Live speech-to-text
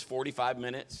45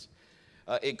 minutes.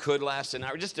 It could last an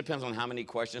hour. It just depends on how many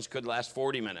questions. Could last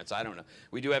 40 minutes. I don't know.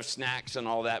 We do have snacks and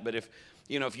all that, but if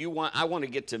you want, I want to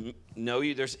get to know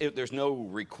you. There's no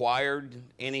required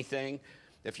anything.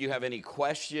 If you have any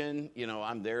question,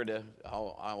 I'm there to.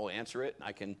 I will answer it.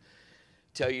 I can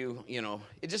tell you.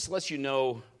 It just lets you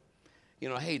know.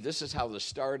 Hey, this is how this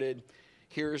started.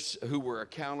 Here's who we're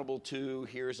accountable to.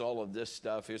 Here's all of this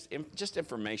stuff. Here's just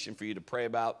information for you to pray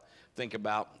about, think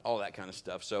about, all that kind of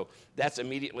stuff. So that's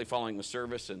immediately following the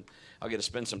service, and I'll get to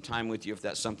spend some time with you if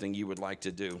that's something you would like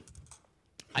to do.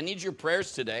 I need your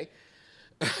prayers today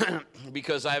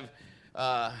because I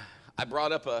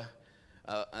brought up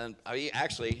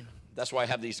actually, that's why I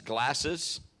have these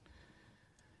glasses.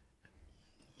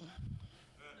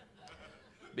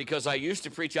 Because I used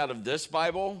to preach out of this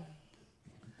Bible,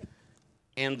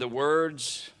 and the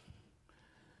words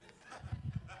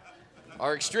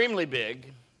are extremely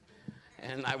big,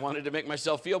 and I wanted to make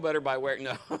myself feel better by wearing,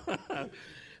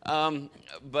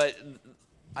 but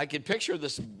I could picture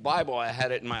this Bible. I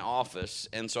had it in my office,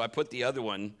 and so I put the other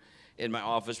one in my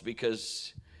office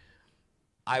because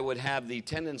I would have the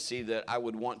tendency that I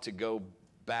would want to go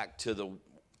back to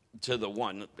the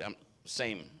one,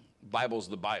 same, Bible's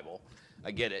the Bible.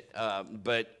 I get it.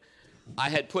 But I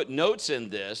had put notes in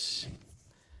this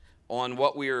on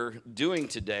what we were doing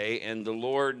today, and the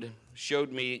Lord showed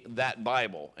me that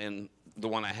Bible and the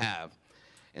one I have.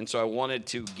 And so I wanted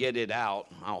to get it out.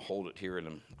 I'll hold it here in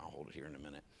a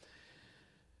minute.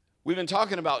 We've been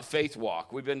talking about faith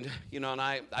walk. We've been, and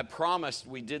I promised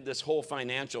we did this whole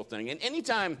financial thing. And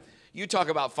anytime you talk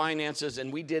about finances,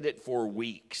 and we did it for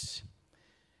weeks,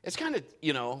 it's kind of,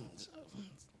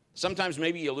 sometimes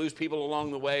maybe you lose people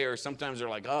along the way, or sometimes they're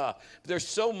like, but there's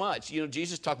so much.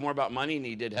 Jesus talked more about money than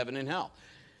he did heaven and hell.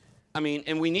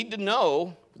 And we need to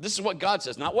know, this is what God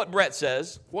says, not what Brett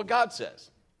says, what God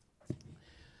says.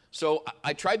 So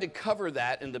I tried to cover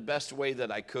that in the best way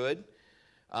that I could.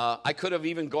 I could have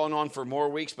even gone on for more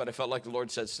weeks, but I felt like the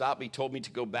Lord said, stop. He told me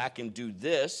to go back and do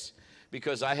this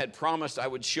because I had promised I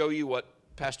would show you what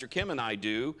Pastor Kim and I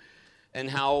do and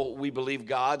how we believe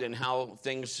God and how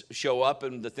things show up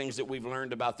and the things that we've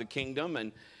learned about the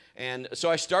kingdom. And so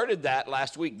I started that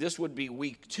last week. This would be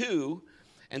week 2.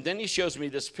 And then he shows me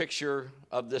this picture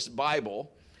of this Bible.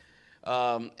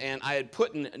 And I had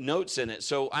put notes in it.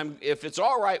 So if it's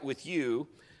all right with you,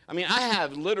 I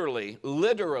have literally,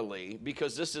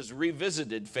 because this is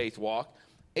revisited Faith Walk,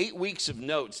 8 weeks of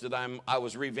notes that I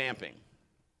was revamping.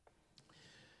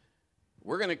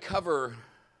 We're going to cover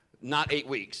not 8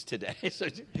 weeks today. So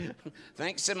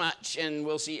thanks so much, and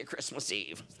we'll see you Christmas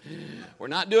Eve. We're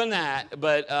not doing that,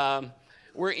 but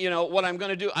what I'm going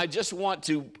to do, I just want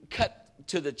to cut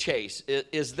to the chase.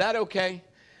 Is that okay?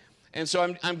 And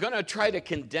so I'm going to try to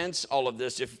condense all of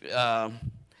this.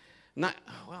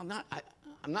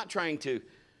 I'm not trying to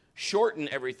shorten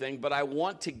everything, but I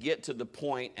want to get to the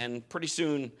point, and pretty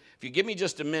soon, if you give me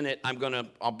just a minute,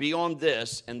 I'll be on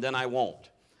this, and then I won't,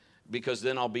 because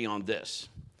then I'll be on this,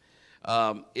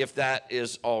 if that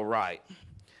is all right.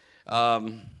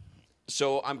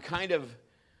 So I'm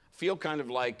feel kind of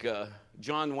like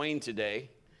John Wayne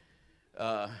today,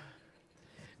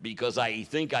 because I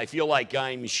feel like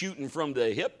I'm shooting from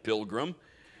the hip, Pilgrim.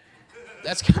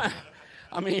 That's kind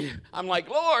of, I'm like,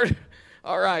 Lord.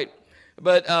 All right,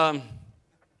 but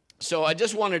so I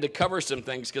just wanted to cover some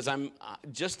things because I'm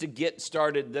just to get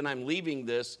started. Then I'm leaving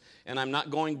this, and I'm not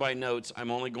going by notes.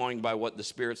 I'm only going by what the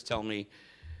Spirit's tell me.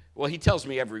 Well, He tells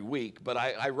me every week, but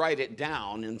I write it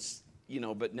down, and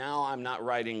But now I'm not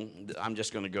writing. I'm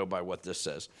just going to go by what this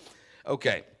says.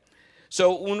 Okay,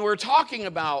 so when we're talking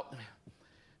about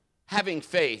having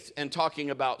faith and talking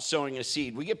about sowing a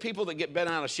seed, we get people that get bent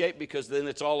out of shape because then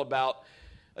it's all about.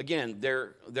 Again,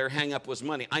 their hang-up was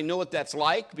money. I know what that's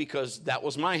like because that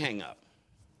was my hang-up.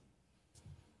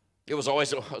 It's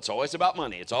always about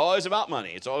money. It's always about money.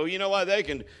 It's all why they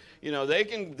can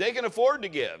afford to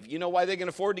give. You know why they can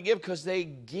afford to give? Because they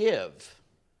give.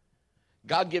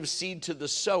 God gives seed to the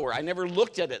sower. I never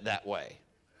looked at it that way.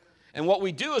 And what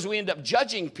we do is we end up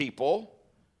judging people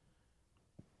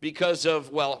because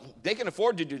of, they can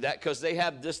afford to do that because they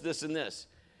have this, this, and this.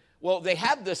 Well, they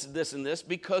have this, this, and this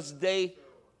because they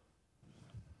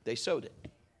sowed it.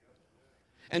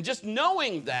 And just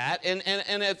knowing that and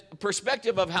a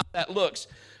perspective of how that looks.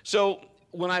 So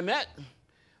when I met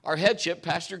our headship,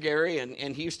 Pastor Gary,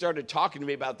 and he started talking to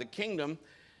me about the kingdom,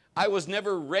 I was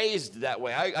never raised that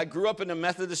way. I grew up in a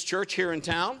Methodist church here in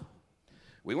town.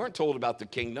 We weren't told about the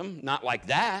kingdom, not like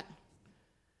that.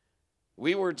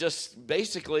 We were just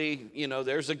basically,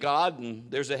 there's a God, and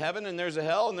there's a heaven, and there's a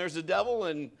hell, and there's a devil,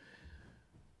 and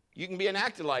you can be an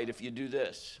acolyte if you do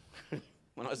this.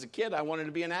 When I was a kid, I wanted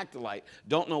to be an acolyte.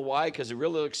 Don't know why, because it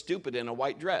really looks stupid in a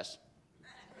white dress.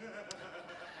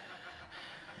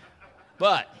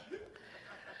 But,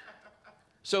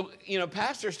 so,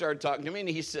 pastor started talking to me, and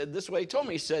he said, this way he told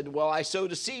me, he said, well, I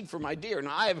sowed a seed for my deer.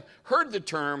 Now, I have heard the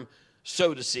term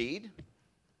sowed a seed,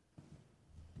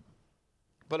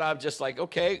 but I'm just like,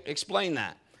 okay, explain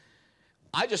that.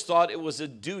 I just thought it was a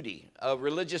duty, a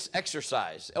religious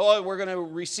exercise. Oh, we're going to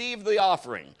receive the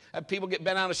offering. Have people get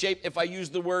bent out of shape if I use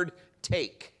the word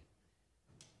take.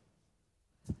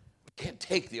 We can't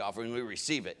take the offering, we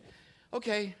receive it.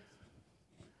 Okay.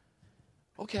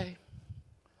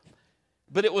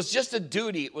 But it was just a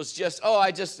duty. It was just,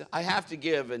 I have to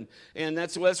give, and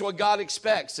that's what God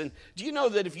expects. And do you know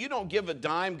that if you don't give a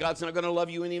dime, God's not going to love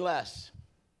you any less?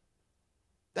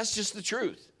 That's just the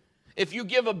truth. If you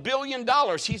give $1 billion,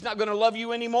 he's not going to love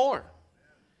you anymore.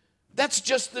 That's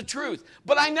just the truth.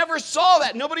 But I never saw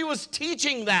that. Nobody was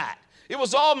teaching that. It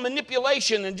was all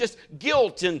manipulation and just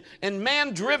guilt and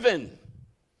man-driven.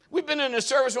 We've been in a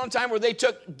service one time where they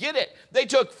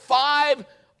took 5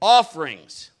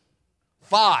 offerings.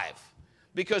 5.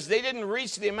 Because they didn't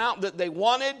reach the amount that they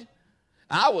wanted.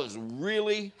 I was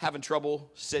really having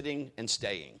trouble sitting and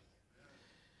staying.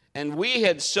 And we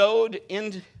had sowed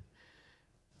in.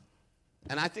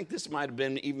 And I think this might have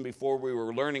been even before we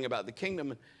were learning about the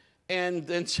kingdom. And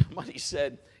then somebody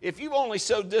said, if you've only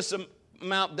sowed this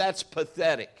amount, that's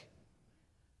pathetic.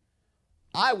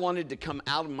 I wanted to come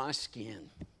out of my skin.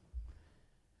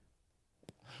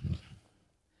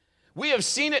 We have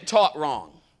seen it taught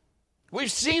wrong.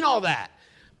 We've seen all that.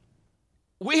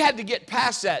 We had to get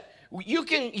past that. You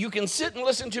can sit and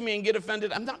listen to me and get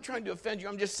offended. I'm not trying to offend you.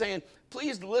 I'm just saying,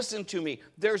 please listen to me.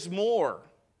 There's more.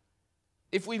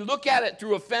 If we look at it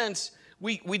through offense,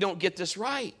 we don't get this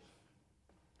right.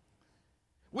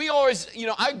 We always,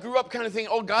 I grew up kind of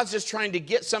thinking, God's just trying to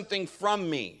get something from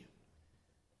me.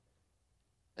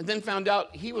 And then found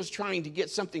out he was trying to get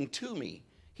something to me.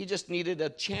 He just needed a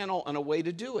channel and a way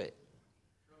to do it.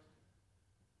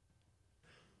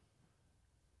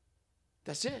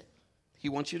 That's it. He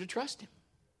wants you to trust him.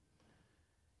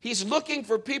 He's looking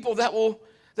for people that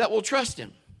will trust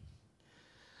him.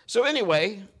 So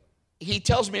anyway, he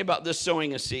tells me about this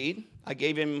sowing a seed. I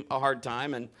gave him a hard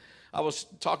time, and I was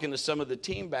talking to some of the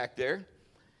team back there.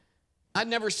 I'd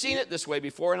never seen it this way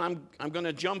before, and I'm going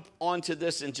to jump onto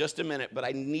this in just a minute, but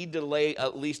I need to lay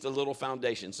at least a little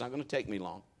foundation. It's not going to take me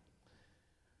long.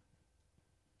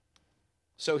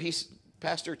 So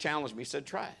pastor challenged me, he said,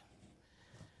 try it.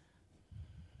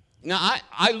 Now,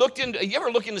 I looked into, you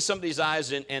ever look into somebody's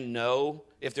eyes and know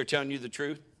if they're telling you the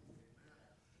truth?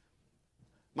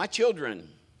 My children,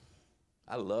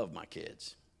 I love my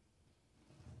kids.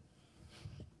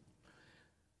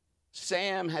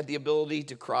 Sam had the ability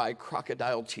to cry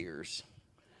crocodile tears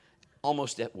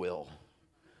almost at will.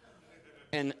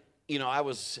 And, I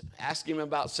was asking him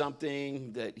about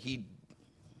something that he,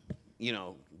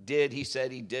 did. He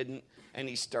said he didn't. And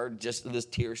this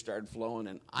tear started flowing,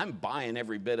 and I'm buying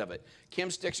every bit of it. Kim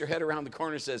sticks her head around the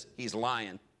corner and says, he's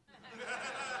lying.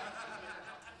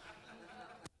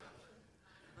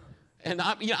 And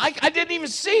I didn't even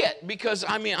see it because,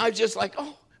 I just like,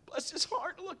 bless his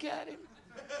heart, look at him.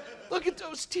 Look at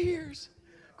those tears.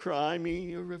 Cry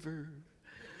me a river.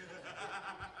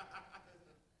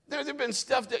 There have been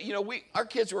stuff that, our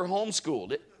kids were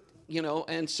homeschooled,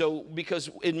 and so because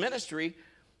in ministry,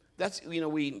 that's,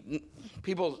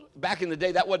 people, back in the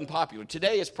day, that wasn't popular.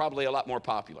 Today, it's probably a lot more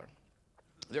popular.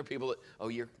 There are people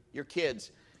that, your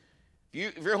kids.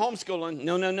 If you're homeschooling,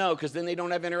 no, because then they don't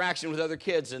have interaction with other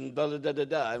kids and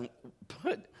da-da-da-da-da.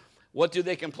 But what do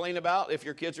they complain about if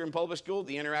your kids are in public school?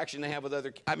 The interaction they have with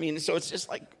other kids. So it's just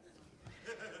like,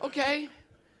 okay.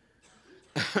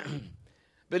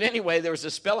 But anyway, there was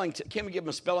a spelling test. Kim gave him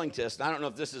a spelling test. I don't know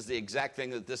if this is the exact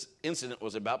thing that this incident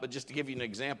was about, but just to give you an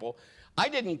example, I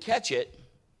didn't catch it.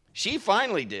 She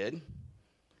finally did.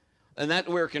 And that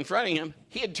we were confronting him.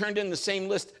 He had turned in the same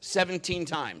list 17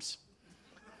 times.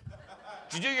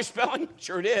 Did you do your spelling?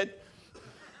 Sure did.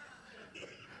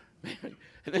 And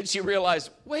then she realized,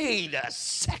 wait a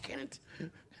second.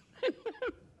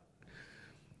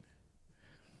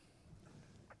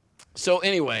 So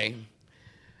anyway,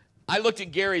 I looked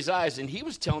at Gary's eyes, and he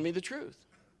was telling me the truth.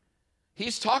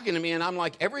 He's talking to me, and I'm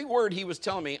like, every word he was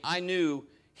telling me, I knew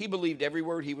he believed every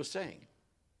word he was saying.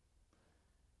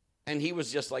 And he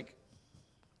was just like,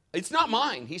 it's not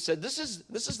mine. He said, this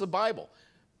is the Bible.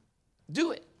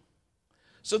 Do it.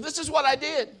 So this is what I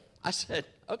did. I said,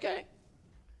 okay.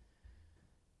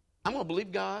 I'm going to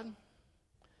believe God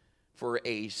for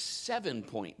a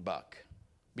 7-point buck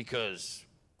because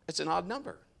it's an odd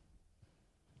number.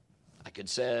 I could have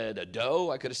said a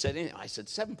doe. I could have said anything. I said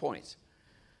 7 points.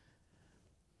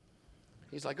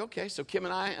 He's like, okay, so Kim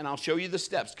and I'll show you the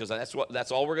steps because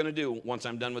that's all we're going to do once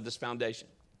I'm done with this foundation.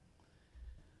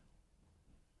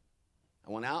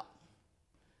 I went out,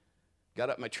 got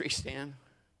up my tree stand,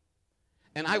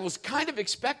 and I was kind of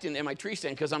expectant in my tree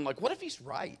stand because I'm like, what if he's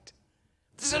right?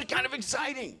 This is kind of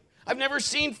exciting. I've never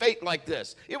seen faith like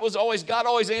this. It was always, God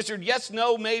always answered yes,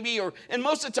 no, maybe, and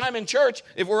most of the time in church,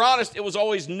 if we're honest, it was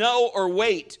always no or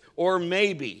wait or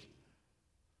maybe.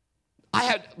 I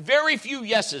had very few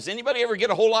yeses. Anybody ever get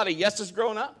a whole lot of yeses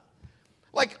growing up?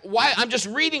 Like, why? I'm just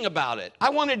reading about it.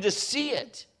 I wanted to see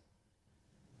it.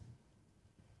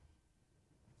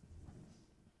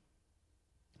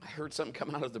 I heard something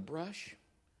come out of the brush.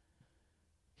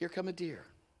 Here come a deer.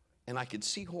 And I could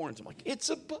see horns. I'm like, it's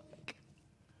a buck.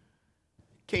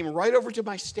 Came right over to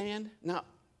my stand. Now,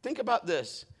 think about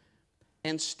this.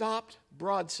 And stopped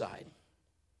broadside.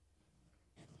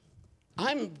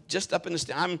 I'm just up in the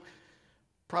stand. I'm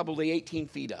probably 18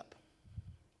 feet up.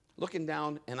 Looking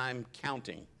down, and I'm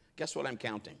counting. Guess what I'm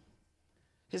counting?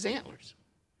 His antlers.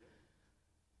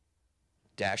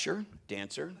 Dasher,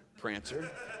 Dancer,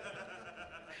 Prancer.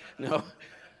 No,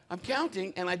 I'm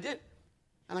counting, and I did.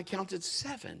 And I counted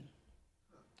 7.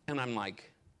 And I'm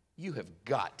like, you have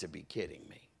got to be kidding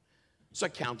me. So I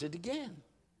counted again.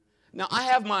 Now, I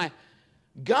have my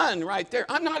gun right there.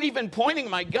 I'm not even pointing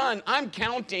my gun. I'm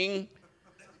counting.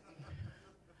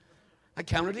 I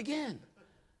counted again.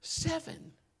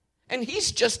 7. And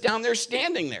he's just down there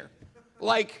standing there.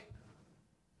 Like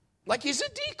he's a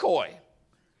decoy.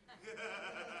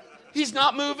 He's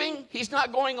not moving. He's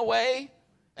not going away.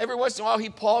 Every once in a while, he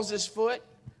paws his foot.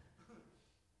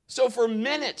 So for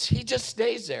minutes, he just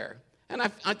stays there. And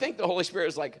I think the Holy Spirit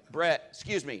is like, Brett,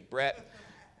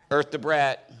 Earth to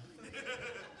Brett.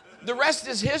 The rest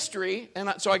is history.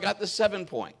 And so I got the 7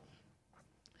 point.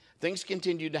 Things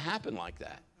continued to happen like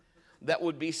that. That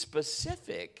would be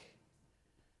specific.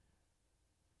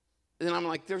 And I'm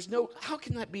like, how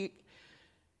can that be?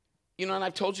 You know, and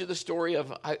I've told you the story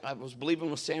of, I was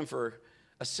believing with Sam for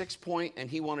a 6 point, and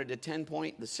he wanted a 10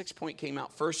 point. The 6 point came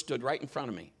out first, stood right in front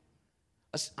of me.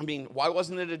 I mean, why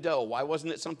wasn't it a doe? Why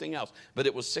wasn't it something else? But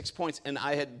it was 6 points, and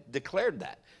I had declared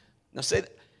that. Now say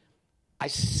that. I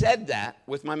said that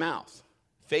with my mouth.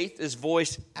 Faith is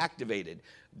voice activated.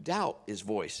 Doubt is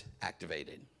voice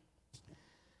activated.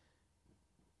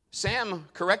 Sam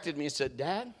corrected me and said,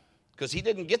 Dad, because he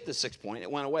didn't get the 6 point. It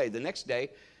went away. The next day,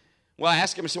 I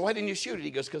asked him, I said, why didn't you shoot it?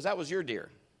 He goes, because that was your deer.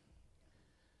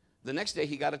 The next day,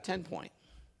 he got a 10 point.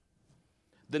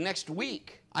 The next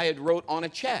week, I had wrote on a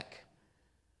check.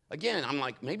 Again, I'm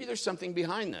like, maybe there's something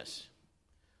behind this.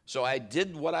 So I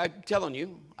did what I'm telling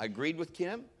you. I agreed with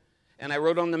Kim, and I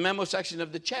wrote on the memo section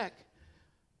of the check,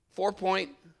 4 point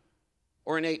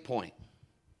or an 8 point.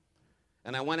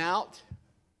 And I went out,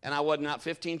 and I wasn't out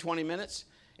 15, 20 minutes,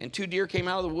 and 2 deer came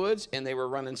out of the woods, and they were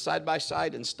running side by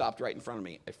side and stopped right in front of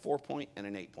me, a 4 point and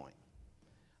an 8 point.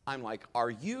 I'm like, are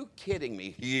you kidding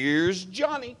me? Here's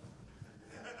Johnny.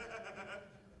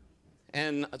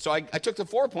 And so I took the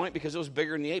 4 point because it was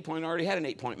bigger than the 8 point. I already had an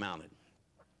 8 point mounted.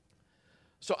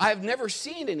 So I've never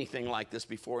seen anything like this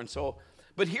before. And so,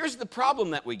 but here's the problem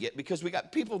that we get, because we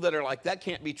got people that are like, that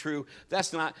can't be true.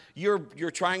 That's not, you're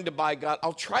trying to buy God.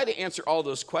 I'll try to answer all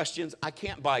those questions. I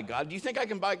can't buy God. Do you think I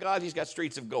can buy God? He's got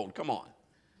streets of gold. Come on.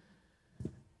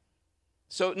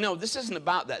 So no, this isn't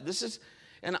about that. This is,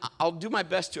 and I'll do my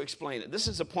best to explain it. This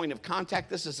is a point of contact.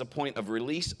 This is a point of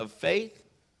release of faith.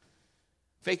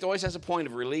 Faith always has a point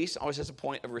of release, always has a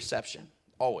point of reception,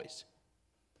 always.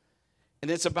 And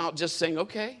it's about just saying,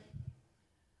 okay,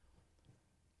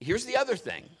 here's the other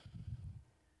thing.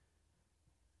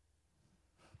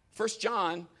 1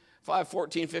 John 5,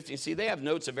 14, 15. See, they have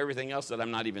notes of everything else that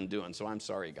I'm not even doing, so I'm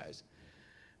sorry, guys.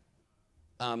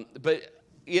 But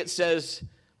it says,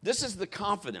 this is the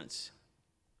confidence.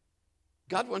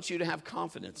 God wants you to have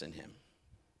confidence in him.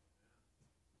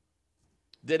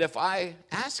 That if I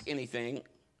ask anything,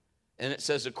 and it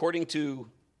says according to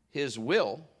his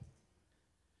will,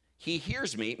 he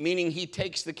hears me, meaning he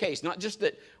takes the case. Not just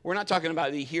that, we're not talking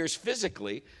about he hears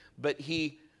physically, but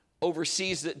he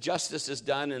oversees that justice is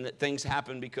done and that things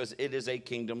happen because it is a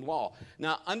kingdom law.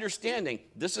 Now, understanding,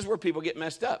 this is where people get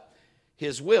messed up.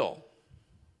 His will.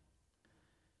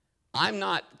 I'm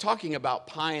not talking about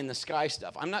pie in the sky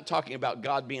stuff. I'm not talking about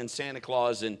God being Santa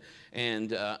Claus and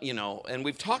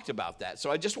we've talked about that. So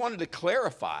I just wanted to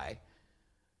clarify.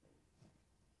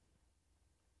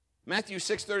 Matthew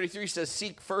 6:33 says,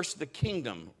 seek first the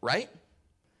kingdom, right?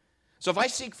 So if I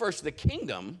seek first the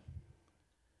kingdom,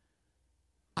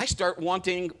 I start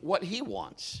wanting what he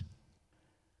wants.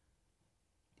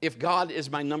 if God is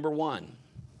my number one.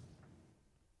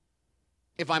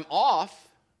 If I'm off,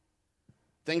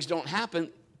 things don't happen,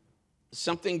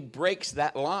 something breaks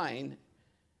that line,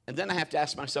 and then I have to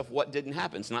ask myself, what didn't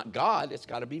happen? It's not God, it's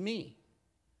got to be me.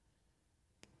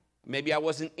 Maybe I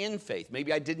wasn't in faith.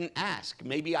 Maybe I didn't ask.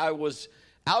 Maybe I was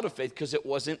out of faith because it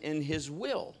wasn't in his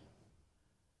will.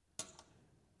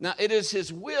 Now, it is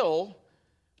his will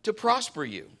to prosper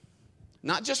you,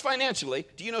 not just financially.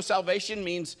 Do you know salvation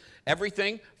means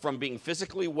everything from being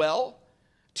physically well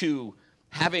to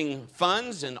having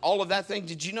funds and all of that thing?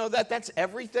 Did you know that? That's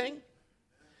everything.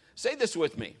 Say this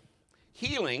with me.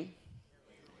 Healing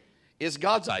is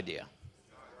God's idea.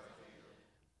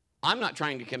 I'm not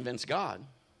trying to convince God.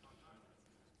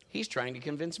 He's trying to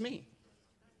convince me.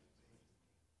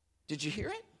 Did you hear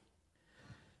it?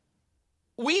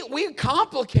 We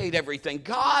complicate everything.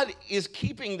 God is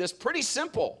keeping this pretty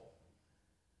simple.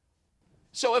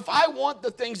 So if I want the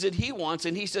things that he wants,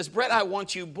 and he says, Brett, I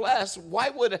want you blessed,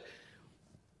 well,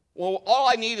 all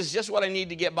I need is just what I need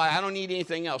to get by. I don't need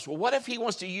anything else. Well, what if he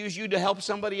wants to use you to help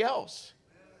somebody else?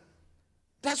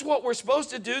 That's what we're supposed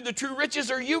to do. The true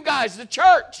riches are you guys, the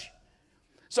church.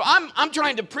 So I'm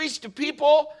trying to preach to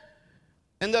people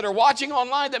and that are watching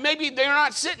online that maybe they're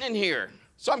not sitting in here.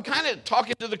 So I'm kind of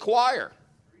talking to the choir.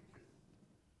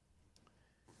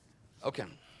 Okay.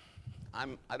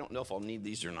 I don't know if I'll need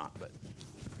these or not, but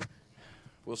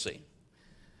we'll see.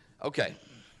 Okay.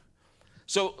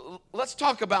 So let's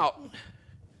talk about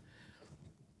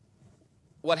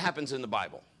what happens in the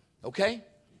Bible, okay?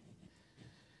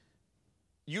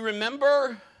 You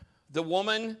remember the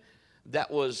woman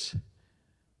that was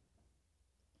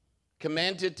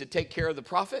commanded to take care of the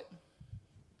prophet?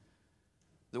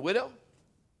 The widow?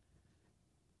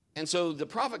 And so the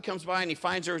prophet comes by and he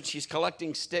finds her and she's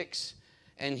collecting sticks.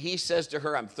 And he says to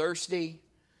her, I'm thirsty.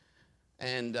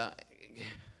 And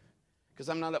because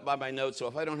I'm not up by my notes, so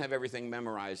if I don't have everything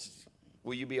memorized,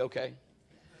 will you be okay?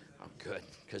 Oh, good.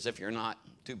 Because if you're not,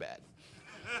 too bad.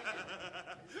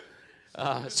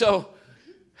 So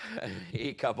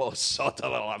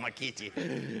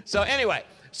anyway,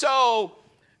 so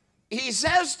he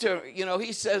says to her,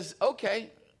 he says, okay,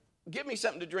 give me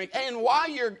something to drink. And while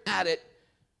you're at it,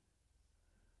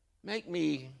 make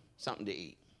me something to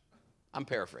eat. I'm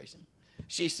paraphrasing.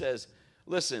 She says,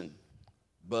 listen,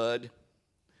 bud,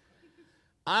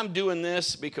 I'm doing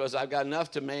this because I've got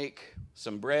enough to make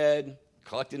some bread,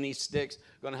 collecting these sticks,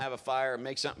 going to have a fire,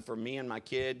 make something for me and my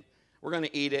kid. We're going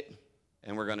to eat it,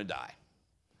 and we're going to die.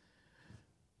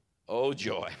 Oh,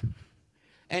 joy.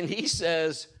 And he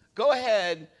says, go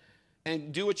ahead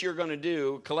and do what you're going to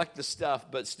do, collect the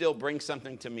stuff, but still bring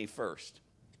something to me first.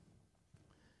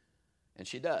 And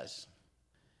she does.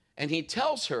 And he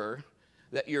tells her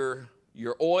that your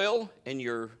oil and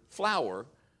your flour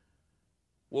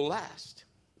will last.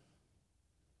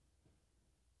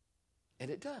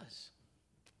 And it does.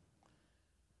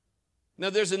 Now,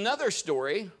 there's another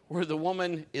story where the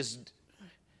woman is,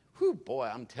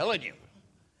 I'm telling you.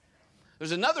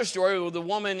 There's another story where the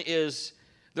woman is,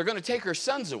 they're going to take her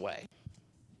sons away.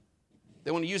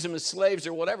 They want to use them as slaves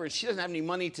or whatever, and she doesn't have any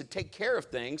money to take care of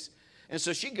things. And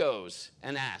so she goes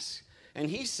and asks. And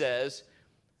he says,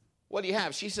 what do you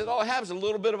have? She said, all I have is a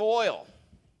little bit of oil.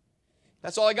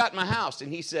 That's all I got in my house.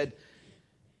 And he said,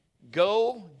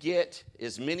 go get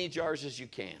as many jars as you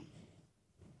can.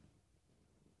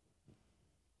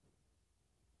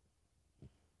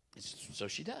 So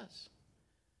she does.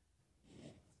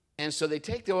 And so they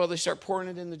take the oil, they start pouring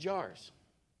it in the jars.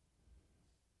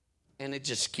 And it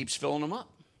just keeps filling them up.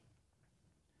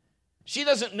 She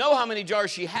doesn't know how many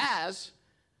jars she has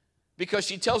because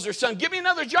she tells her son, give me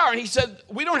another jar. And he said,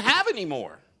 we don't have any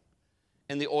more.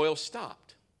 And the oil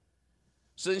stopped.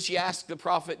 So then she asked the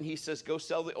prophet, and he says, go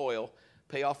sell the oil,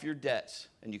 pay off your debts,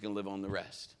 and you can live on the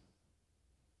rest.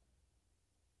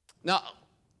 Now,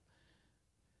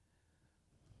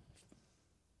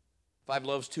 5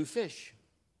 loaves, 2 fish.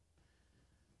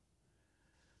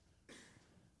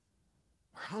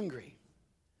 We're hungry.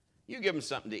 You give them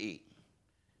something to eat.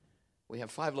 We have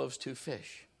 5 loaves, 2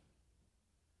 fish.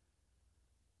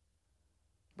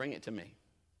 Bring it to me.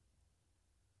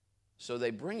 So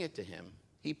they bring it to him.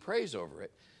 He prays over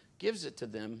it, gives it to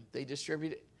them. They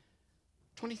distribute it.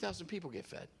 20,000 people get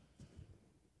fed.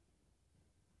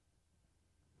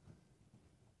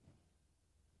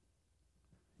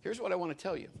 Here's what I want to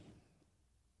tell you.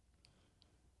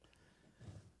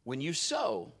 When you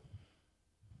sow,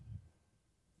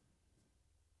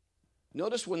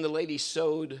 notice when the lady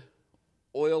sowed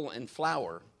oil and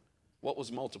flour, what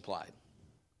was multiplied?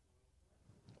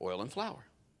 Oil and flour.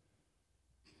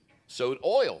 Sowed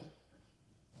oil.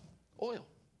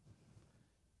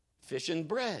 Fish and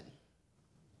bread.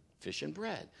 Fish and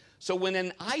bread. So when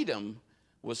an item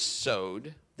was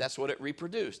sowed, that's what it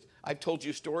reproduced. I've told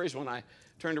you stories when I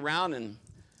turned around and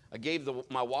I gave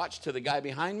my watch to the guy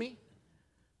behind me.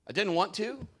 I didn't want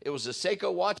to. It was a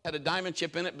Seiko watch, had a diamond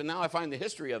chip in it, but now I find the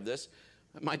history of this.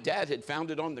 My dad had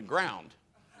found it on the ground.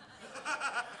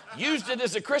 Used it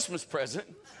as a Christmas present.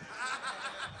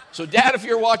 So, Dad, if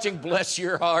you're watching, bless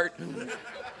your heart.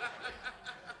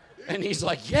 And he's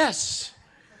like, yes.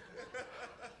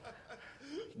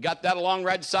 Got that along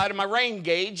right side of my rain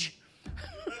gauge.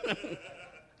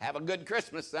 Have a good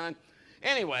Christmas, son.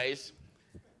 Anyways,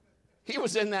 he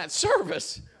was in that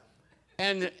service.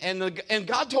 And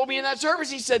God told me in that service,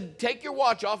 he said, take your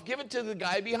watch off, give it to the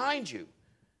guy behind you.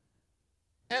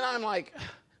 And I'm like,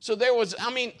 so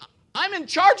I'm in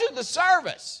charge of the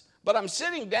service, but I'm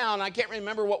sitting down. I can't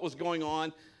remember what was going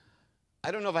on.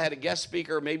 I don't know if I had a guest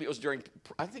speaker, or maybe it was during,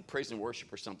 I think, praise and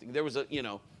worship or something. There was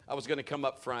I was going to come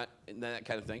up front and that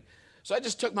kind of thing. So I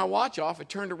just took my watch off. I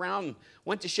turned around and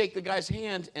went to shake the guy's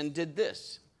hand and did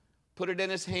this. Put it in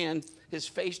his hand. His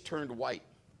face turned white.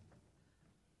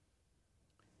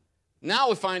 Now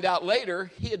we find out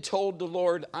later, he had told the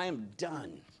Lord, I am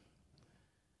done.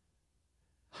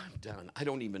 I'm done. I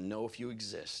don't even know if you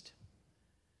exist.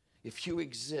 If you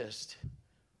exist,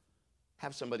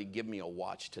 have somebody give me a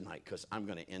watch tonight because I'm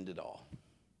going to end it all.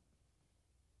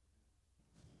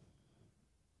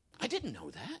 I didn't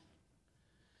know that.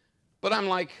 But I'm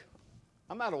like,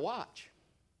 I'm out of watch.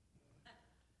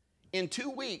 In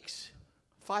 2 weeks,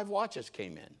 5 watches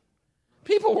came in.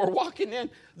 People were walking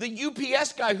in. The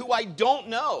UPS guy, who I don't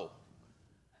know,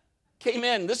 came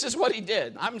in. This is what he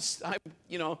did.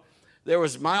 There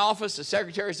was my office, the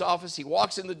secretary's office. He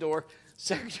walks in the door.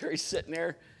 Secretary's sitting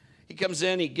there. He comes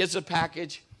in. He gives a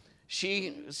package.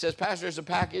 She says, Pastor, there's a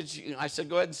package. I said,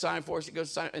 go ahead and sign for us. He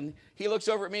goes, sign. And he looks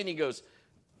over at me and he goes,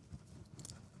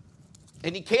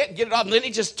 and he can't get it off. And then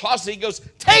he just tosses it. He goes,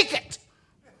 take it.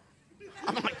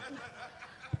 I'm like,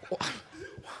 what?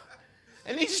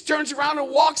 And he just turns around and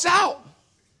walks out.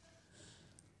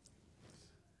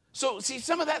 So, see,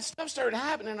 some of that stuff started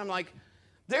happening. I'm like,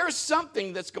 there's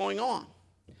something that's going on.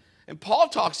 And Paul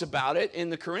talks about it in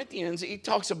the Corinthians. He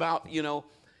talks about, now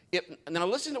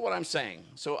listen to what I'm saying.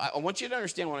 So I want you to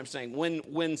understand what I'm saying.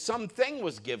 When something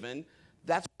was given,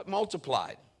 that's what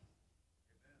multiplied.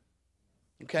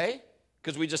 Okay?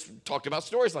 Because we just talked about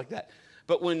stories like that.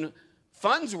 But when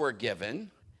funds were given,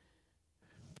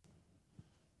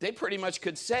 they pretty much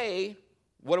could say,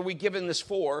 what are we giving this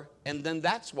for? And then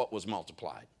that's what was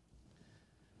multiplied.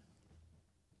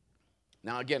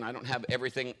 Now, again, I don't have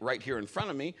everything right here in front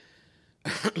of me.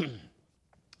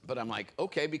 But I'm like,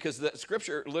 okay, because the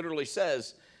scripture literally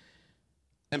says,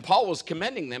 and Paul was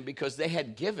commending them because they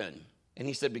had given. And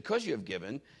he said, because you have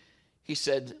given, he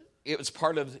said, it was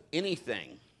part of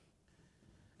anything.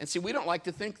 And see, we don't like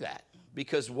to think that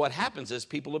because what happens is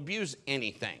people abuse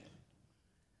anything.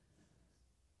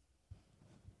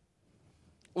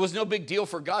 It was no big deal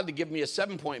for God to give me a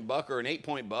 7-point buck or an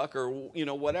 8-point buck or,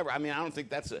 whatever. I mean, I don't think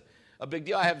that's a big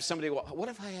deal. I have somebody go, what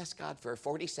if I ask God for a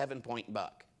 47-point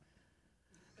buck?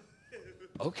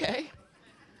 Okay.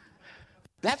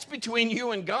 That's between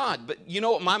you and God. But you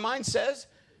know what my mind says?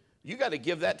 You got to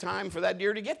give that time for that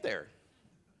deer to get there.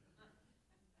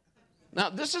 Now,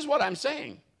 this is what I'm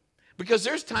saying. Because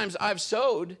there's times I've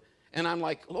sowed and I'm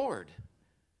like, Lord.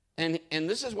 And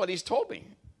this is what he's told me.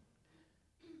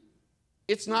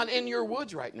 It's not in your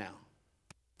woods right now.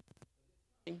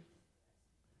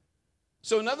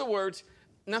 So in other words,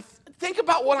 now think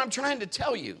about what I'm trying to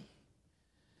tell you.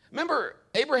 Remember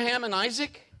Abraham and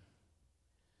Isaac?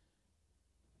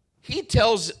 He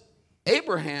tells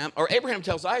Abraham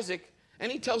tells Isaac,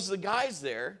 and he tells the guys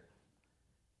there,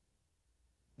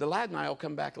 the lad and I will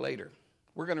come back later.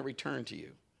 We're going to return to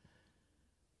you.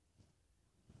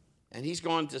 And he's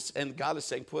going to, and God is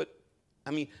saying,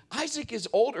 Isaac is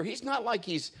older. He's not like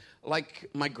he's like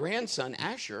my grandson,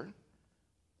 Asher.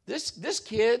 This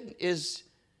kid is,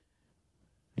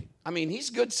 he's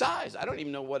good size. I don't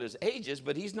even know what his age is,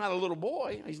 but he's not a little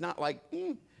boy. He's not like,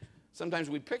 sometimes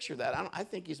we picture that. I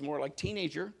think he's more like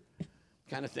teenager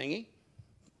kind of thingy.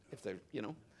 If they're,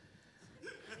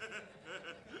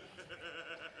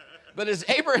 But as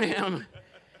Abraham,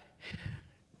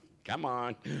 come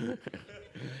on.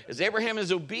 As Abraham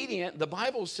is obedient, the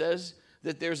Bible says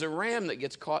that there's a ram that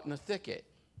gets caught in a thicket.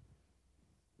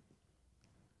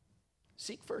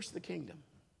 Seek first the kingdom.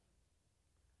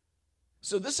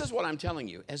 So this is what I'm telling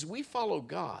you. As we follow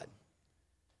God,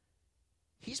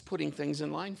 he's putting things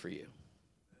in line for you.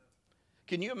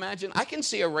 Can you imagine? I can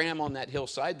see a ram on that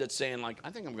hillside that's saying,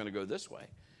 I think I'm going to go this way.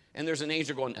 And there's an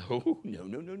angel going, oh, no,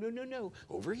 no, no, no, no, no,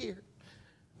 over here.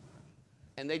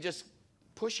 And they just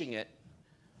pushing it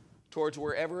towards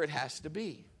wherever it has to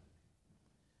be.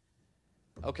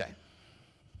 Okay.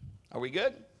 Are we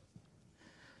good?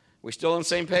 We still on the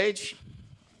same page?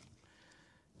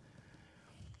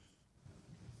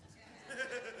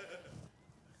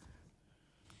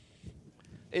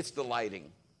 It's the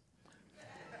lighting.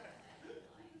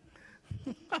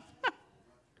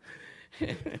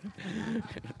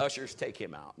 Ushers, take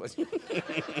him out.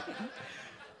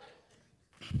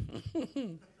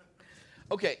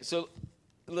 Okay, so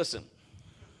listen.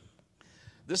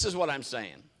 This is what I'm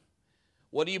saying.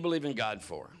 What do you believe in God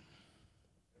for?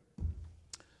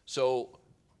 So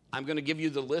I'm going to give you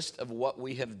the list of what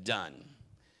we have done.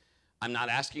 I'm not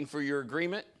asking for your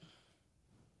agreement.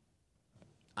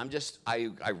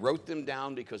 I wrote them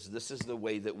down because this is the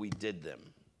way that we did them.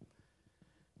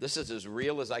 This is as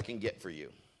real as I can get for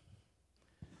you.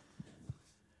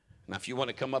 Now, if you want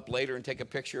to come up later and take a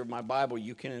picture of my Bible,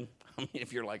 you can. I mean,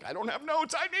 if you're like, I don't have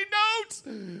notes, I need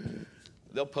notes.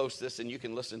 They'll post this and you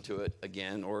can listen to it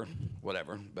again or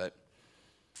whatever. But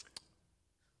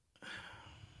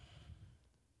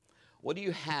what do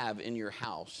you have in your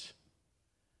house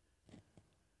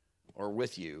or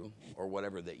with you or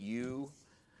whatever that you,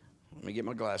 let me get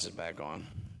my glasses back on,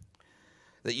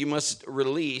 that you must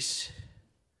release,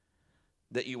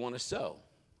 that you want to sow,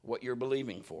 what you're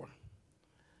believing for?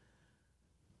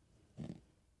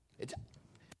 It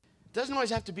doesn't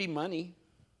always have to be money.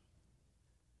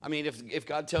 I mean, if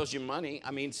God tells you money,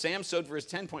 I mean, Sam sowed for his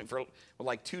 10 point for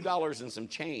like $2 and some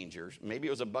change, or maybe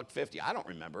it was $1.50. I don't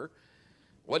remember.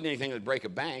 Wasn't anything that would break a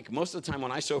bank. Most of the time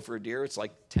when I sow for a deer, it's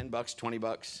like $10,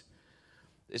 $20.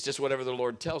 It's just whatever the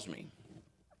Lord tells me.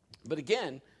 But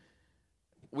again,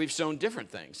 we've sown different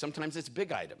things. Sometimes it's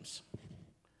big items.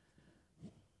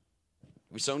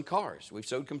 We've sown cars. We've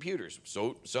sown computers.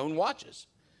 Sown watches.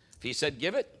 If he said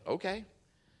give it, okay.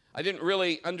 I didn't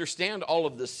really understand all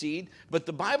of the seed, but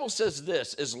the Bible says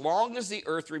this, as long as the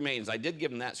earth remains, I did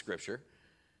give him that scripture,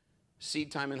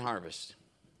 seed time and harvest.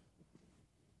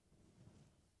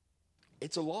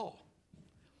 It's a law.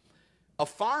 A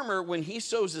farmer, when he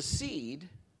sows a seed,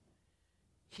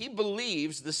 he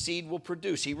believes the seed will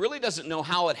produce. He really doesn't know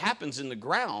how it happens in the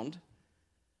ground,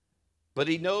 but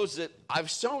he knows that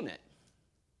I've sown it.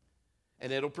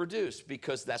 And it'll produce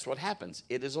because that's what happens.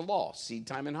 It is a law, seed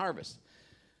time and harvest.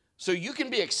 So you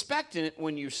can be expectant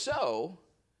when you sow,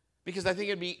 because I think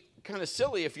it'd be kind of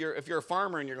silly if you're a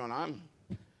farmer and you're going,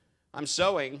 I'm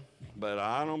sowing, but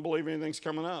I don't believe anything's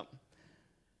coming up.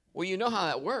 Well, you know how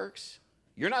that works.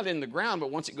 You're not in the ground,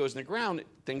 but once it goes in the ground,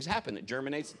 things happen. It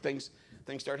germinates, things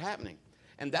start happening.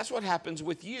 And that's what happens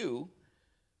with you.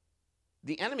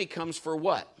 The enemy comes for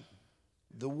what?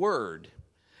 The word.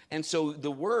 And so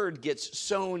the word gets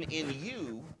sown in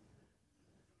you,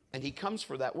 and he comes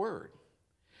for that word.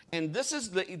 And this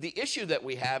is the issue that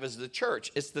we have as the church.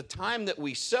 It's the time that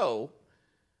we sow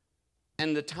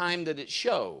and the time that it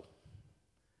show.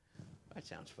 That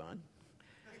sounds fun.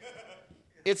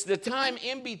 It's the time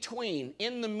in between.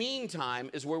 In the meantime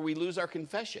is where we lose our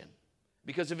confession.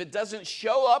 Because if it doesn't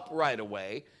show up right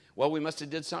away, well, we must have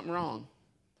did something wrong.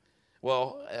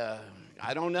 Well,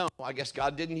 I don't know. I guess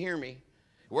God didn't hear me.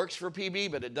 It works for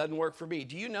PB, but it doesn't work for me.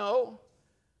 Do you know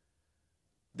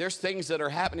there's things that are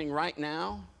happening right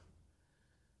now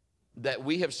that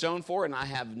we have sown for, and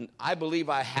I believe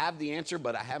I have the answer,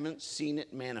 but I haven't seen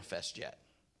it manifest yet.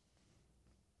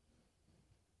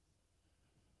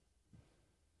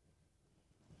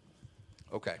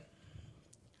 Okay.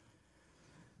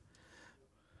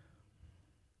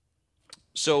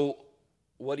 So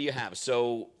what do you have?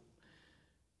 So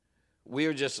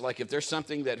we're just like, if there's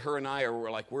something that her and I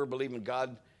we're believing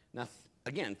God. Now,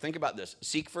 again, think about this.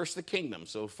 Seek first the kingdom.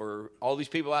 So for all these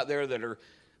people out there that are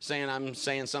saying I'm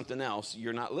saying something else,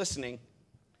 you're not listening.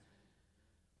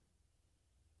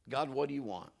 God, what do you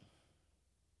want?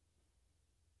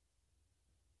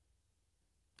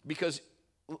 Because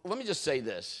let me just say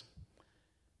this.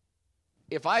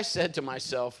 If I said to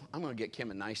myself, I'm going to get Kim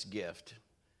a nice gift,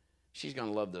 she's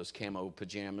going to love those camo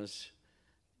pajamas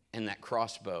and that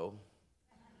crossbow.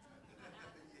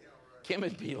 Kim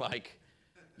would be like,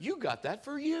 you got that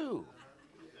for you.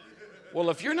 Well,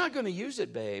 if you're not going to use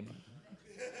it, babe.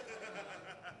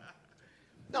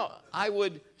 No, I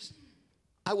would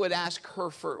ask her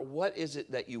for, what is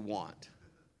it that you want?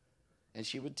 And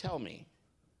she would tell me.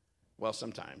 Well,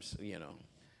 sometimes,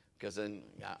 because then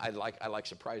I like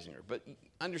surprising her. But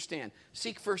understand,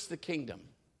 seek first the kingdom.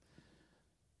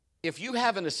 If you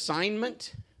have an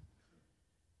assignment,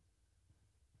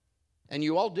 and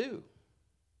you all do,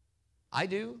 I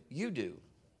do, you do.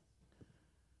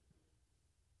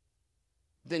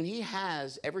 then he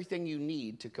has everything you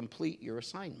need to complete your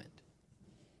assignment.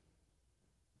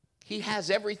 He has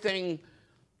everything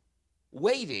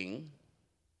waiting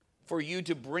for you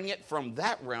to bring it from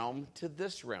that realm to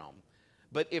this realm.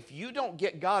 But if you don't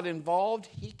get God involved,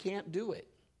 he can't do it.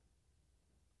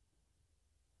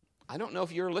 I don't know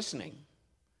if you're listening.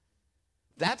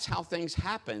 That's how things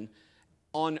happen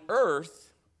on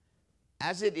earth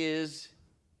as it is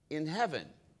in heaven.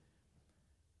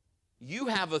 You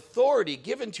have authority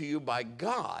given to you by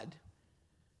God,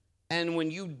 and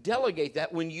when you delegate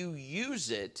that, when you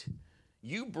use it,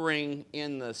 you bring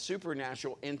in the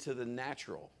supernatural into the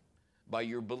natural by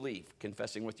your belief,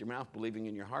 confessing with your mouth, believing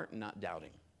in your heart, and not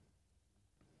doubting.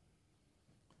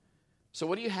 So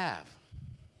what do you have?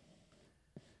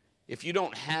 If you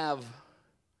don't have,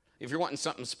 if you're wanting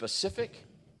something specific,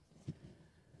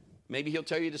 maybe he'll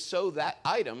tell you to sow that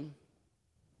item.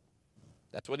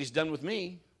 That's what he's done with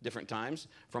me different times,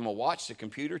 from a watch to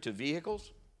computer to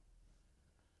vehicles.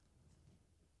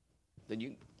 Then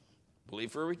you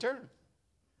believe for a return.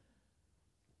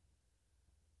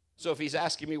 So if he's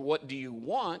asking me, what do you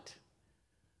want?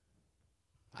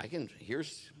 I can,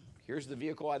 here's the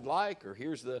vehicle I'd like, or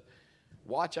here's the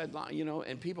watch I'd like,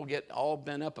 and people get all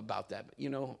bent up about that.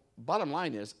 But, bottom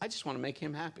line is, I just want to make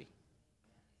him happy.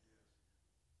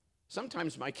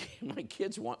 Sometimes my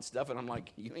kids want stuff, and I'm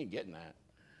like, you ain't getting that.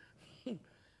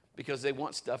 Because they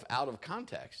want stuff out of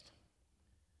context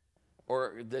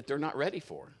or that they're not ready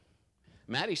for.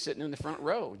 Maddie's sitting in the front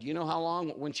row. Do you know how long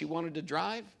when she wanted to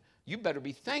drive? You better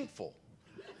be thankful.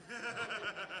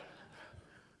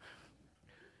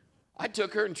 I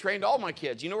took her and trained all my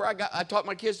kids. You know where I taught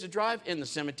my kids to drive? In the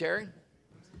cemetery.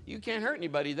 You can't hurt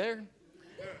anybody there.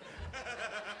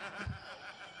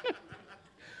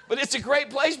 But it's a great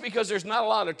place because there's not a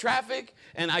lot of traffic,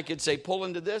 and I could say, pull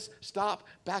into this, stop,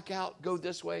 back out, go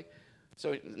this way.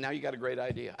 So now you got a great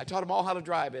idea. I taught them all how to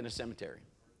drive in a cemetery.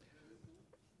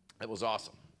 It was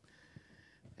awesome.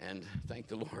 And thank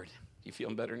the Lord. You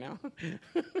feeling better now?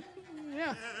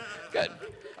 Yeah, good.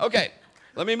 Okay,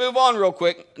 let me move on real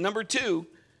quick. Number 2,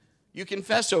 you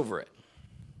confess over it.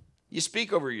 You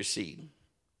speak over your seed.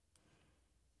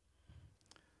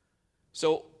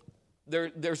 So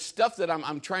there's stuff that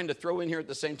I'm trying to throw in here at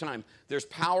the same time. There's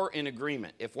power in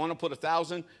agreement. If one will put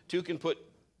 1,000, 2 can put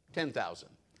 10,000.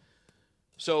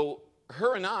 So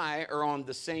her and I are on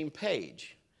the same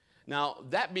page. Now,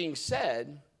 that being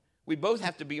said, we both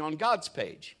have to be on God's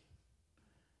page.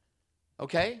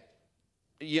 Okay?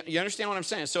 You understand what I'm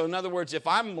saying? So in other words, if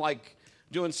I'm like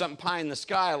doing something pie in the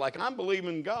sky, like I'm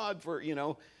believing God for,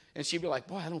 and she'd be like,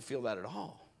 boy, I don't feel that at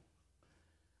all.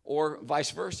 Or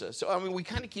vice versa. So, we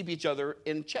kind of keep each other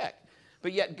in check.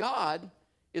 But yet God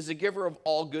is a giver of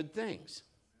all good things.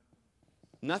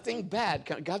 Nothing bad.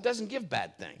 God doesn't give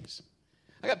bad things.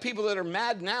 I got people that are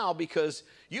mad now because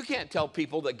you can't tell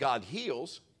people that God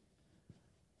heals.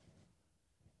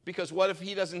 Because what if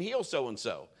he doesn't heal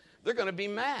so-and-so? They're going to be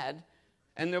mad,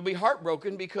 and they'll be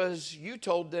heartbroken because you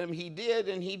told them he did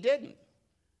and he didn't.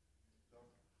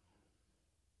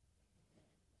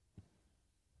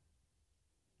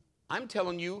 I'm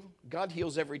telling you, God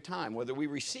heals every time, whether we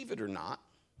receive it or not.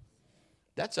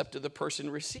 That's up to the person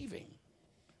receiving.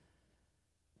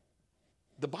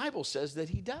 The Bible says that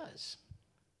he does.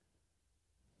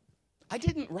 I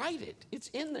didn't write it. It's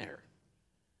in there.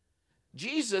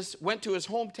 Jesus went to his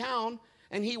hometown,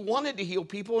 and he wanted to heal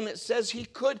people, and it says he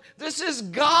could. This is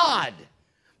God.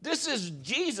 This is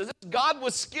Jesus. This is God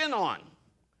with skin on.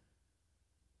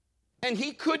 And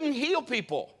he couldn't heal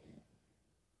people.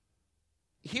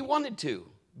 He wanted to,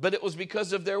 but it was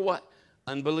because of their what?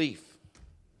 Unbelief.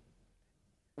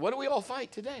 What do we all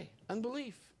fight today?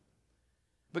 Unbelief.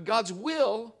 But God's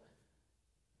will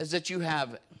is that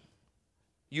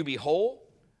you be whole,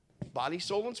 body,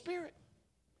 soul, and spirit.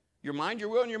 Your mind, your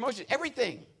will, and your emotions,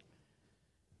 everything.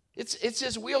 It's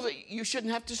his will that you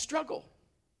shouldn't have to struggle.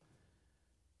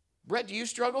 Brett, do you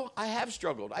struggle? I have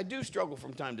struggled. I do struggle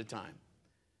from time to time.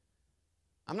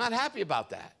 I'm not happy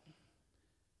about that.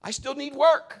 I still need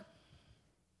work.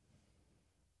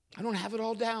 I don't have it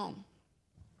all down.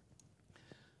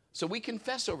 So we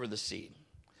confess over the seed.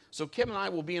 So Kim and I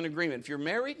will be in agreement. If you're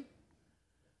married,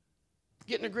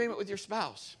 get in agreement with your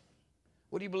spouse.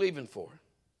 What are you believing for?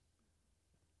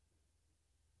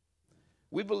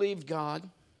 We believed God.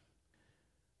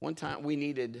 One time we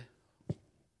needed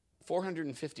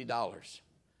 $450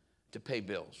 to pay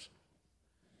bills.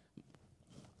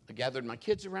 I gathered my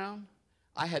kids around.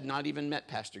 I had not even met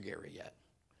Pastor Gary yet.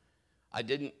 I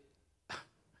didn't.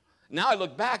 Now I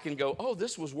look back and go, oh,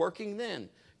 this was working then.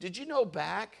 Did you know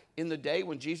back in the day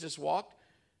when Jesus walked,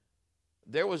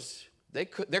 there was There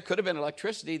could have been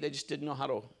electricity. They just didn't know how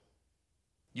to.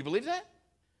 You believe that?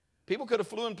 People could have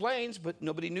flew in planes, but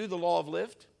nobody knew the law of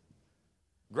lift.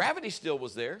 Gravity still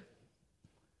was there.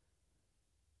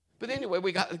 But anyway,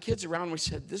 we got the kids around and we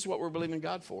said, this is what we're believing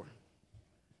God for.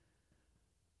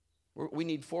 We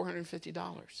need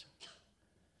 $450.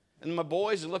 And my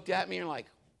boys looked at me and were like,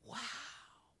 wow.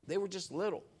 They were just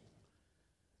little.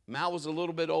 Mal was a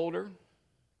little bit older.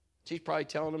 She's probably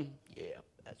telling them, yeah,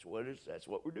 that's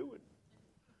what we're doing.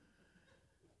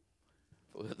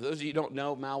 For those of you who don't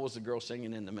know, Mal was the girl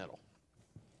singing in the middle.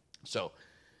 So,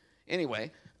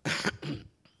 anyway,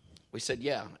 we said,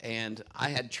 yeah. And I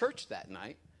had church that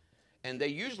night. And they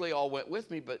usually all went with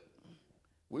me, but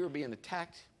we were being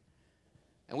attacked.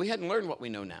 And we hadn't learned what we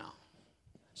know now.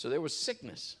 So there was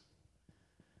sickness.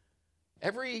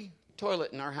 Every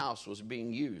toilet in our house was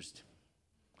being used.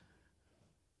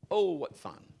 Oh, what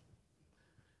fun.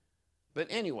 But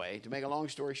anyway, to make a long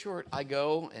story short, I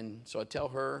go, and so I tell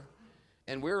her,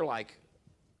 and we're like,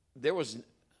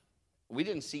 we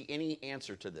didn't see any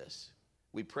answer to this.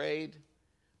 We prayed.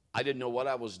 I didn't know what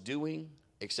I was doing,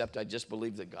 except I just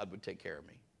believed that God would take care of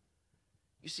me.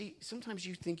 You see, sometimes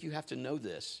you think you have to know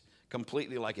this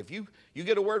completely. Like if you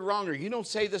get a word wrong or you don't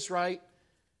say this right,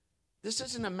 this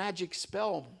isn't a magic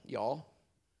spell, y'all.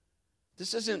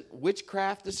 This isn't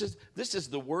witchcraft. This is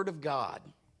the Word of God.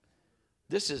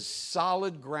 This is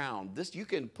solid ground. You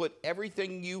can put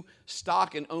everything you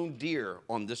stock and own dear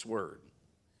on this word.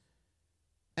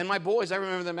 And my boys, I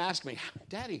remember them asking me,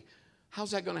 Daddy,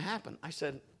 how's that going to happen? I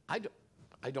said, I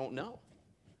don't know.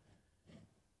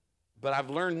 But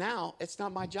I've learned now it's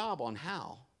not my job on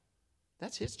how.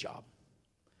 That's his job.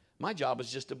 My job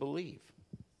is just to believe.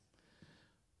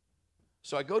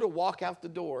 So I go to walk out the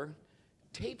door.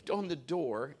 Taped on the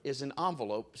door is an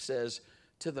envelope, says,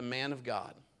 to the man of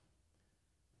God.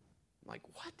 I'm like,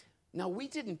 what? Now, we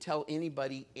didn't tell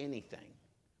anybody anything.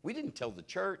 We didn't tell the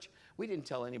church. We didn't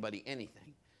tell anybody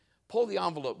anything. Pull the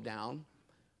envelope down.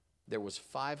 There was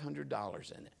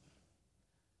 $500 in it.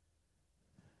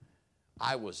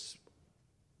 I was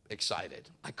excited.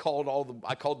 I called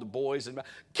the boys and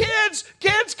kids,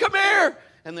 come here.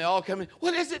 And they all come in.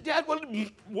 What is it, Dad?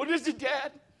 What is it,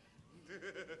 Dad?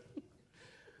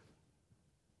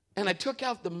 And I took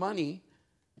out the money.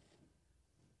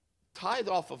 Tithe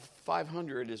off of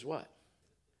 500 is what?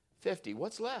 50.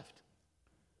 What's left?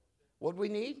 What do we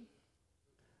need?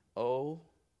 Oh,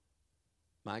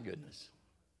 my goodness.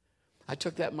 I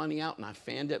took that money out and I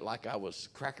fanned it like I was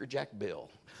Cracker Jack Bill.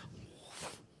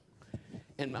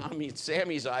 And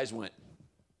Sammy's eyes went,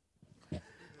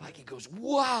 like he goes,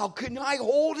 wow, can I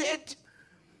hold it?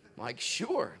 I'm like,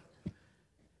 sure.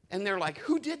 And they're like,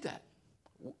 who did that?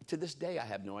 To this day, I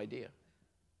have no idea.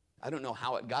 I don't know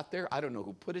how it got there. I don't know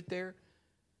who put it there.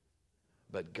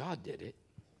 But God did it.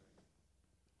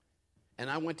 And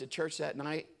I went to church that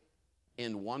night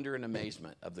in wonder and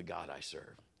amazement of the God I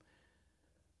serve.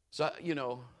 So,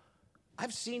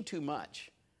 I've seen too much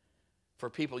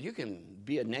for people. You can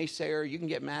be a naysayer. You can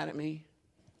get mad at me.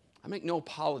 I make no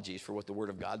apologies for what the Word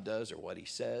of God does or what He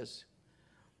says.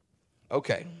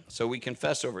 Okay, so we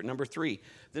confess over it. Number 3,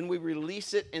 then we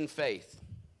release it in faith.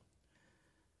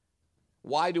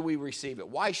 Why do we receive it?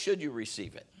 Why should you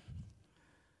receive it?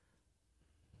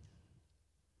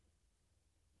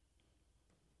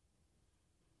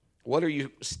 What are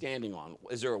you standing on?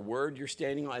 Is there a word you're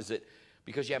standing on? Is it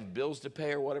because you have bills to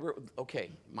pay or whatever? Okay,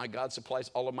 my God supplies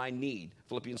all of my need.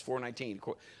 Philippians 4:19.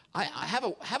 I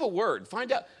have a word.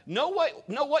 Find out. Know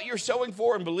what you're sowing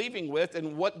for and believing with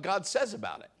and what God says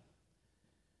about it.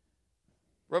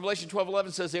 Revelation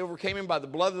 12:11 says they overcame him by the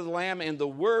blood of the Lamb and the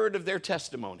word of their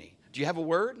testimony. Do you have a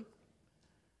word?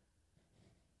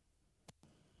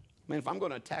 Man, if I'm going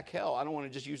to attack hell, I don't want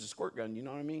to just use a squirt gun. You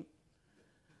know what I mean?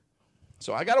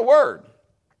 So I got a word.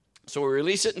 So we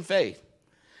release it in faith.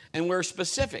 And we're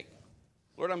specific.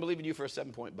 Lord, I'm believing you for a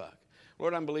 7-point buck.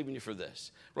 Lord, I'm believing you for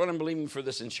this. Lord, I'm believing for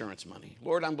this insurance money.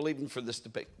 Lord, I'm believing for this to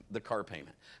pay the car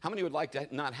payment. How many would like to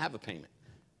not have a payment?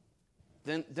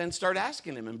 Then start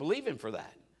asking him and believe him for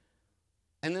that.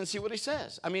 And then see what he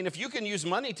says. I mean, if you can use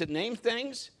money to name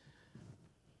things,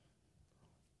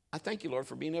 I thank you, Lord,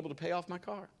 for being able to pay off my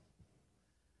car.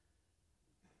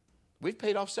 We've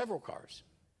paid off several cars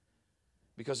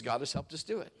because God has helped us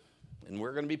do it. And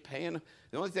we're going to be paying.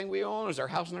 The only thing we own is our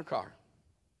house and our car.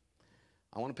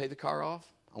 I want to pay the car off.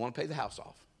 I want to pay the house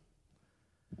off.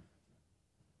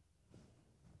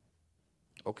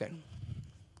 Okay.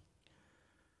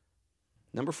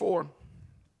 Number 4.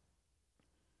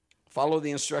 Follow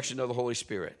the instruction of the Holy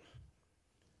Spirit.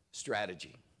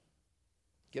 Strategy.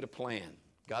 Get a plan.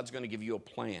 God's going to give you a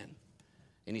plan.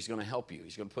 and he's going to help you.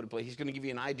 He's going to put in place. He's going to give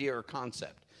you an idea or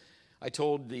concept. I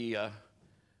told the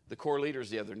core leaders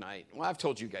the other night. Well, I've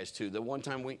told you guys too. The one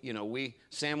time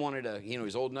Sam wanted to,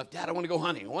 he's old enough. Dad, I want to go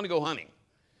hunting. I want to go hunting.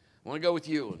 I want to go with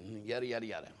you, and yada, yada,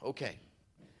 yada. Okay.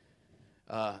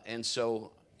 And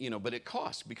so, but it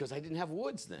cost because I didn't have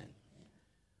woods then.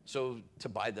 So to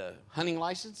buy the hunting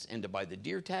license and to buy the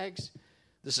deer tags,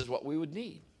 this is what we would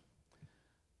need.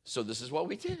 So this is what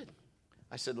we did.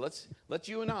 I said, let's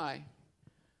you and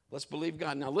let's believe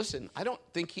God. Now listen, I don't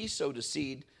think he sowed a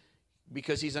seed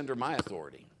because he's under my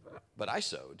authority, but I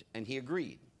sowed and he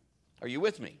agreed. Are you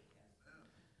with me?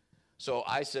 So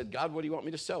I said, God, what do you want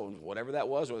me to sow? And whatever that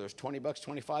was, whether it was $20,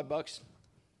 $25,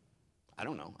 I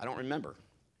don't know. I don't remember.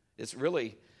 It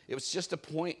was just a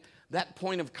point. That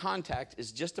point of contact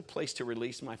is just a place to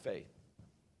release my faith.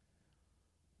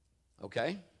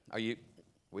 Okay?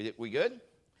 We good?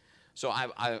 So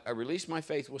I released my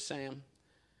faith with Sam.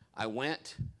 I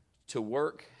went to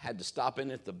work, had to stop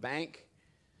in at the bank,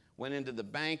 went into the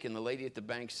bank, and the lady at the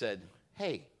bank said,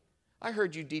 hey, I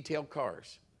heard you detail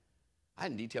cars. I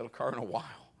hadn't detailed a car in a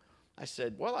while. I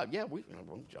said, well,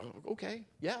 okay,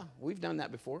 yeah, we've done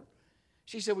that before.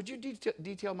 She said, would you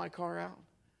detail my car out?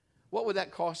 What would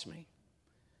that cost me?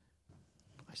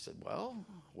 I said, well,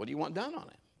 what do you want done on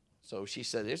it? So she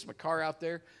said, here's my car out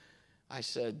there. I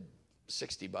said,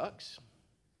 $60.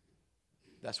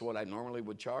 That's what I normally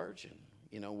would charge. And,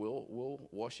 we'll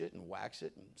wash it and wax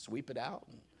it and sweep it out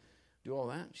and do all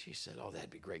that. She said, oh, that'd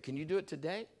be great. Can you do it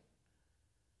today?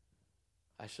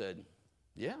 I said,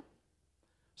 yeah.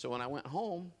 So when I went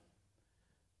home,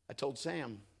 I told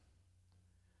Sam,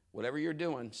 whatever you're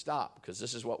doing, stop, because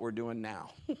this is what we're doing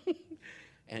now.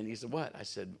 And he said, what? I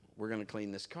said, we're going to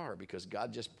clean this car because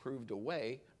God just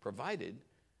provided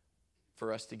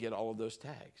for us to get all of those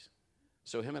tags.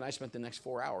 So him and I spent the next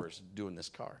 4 hours doing this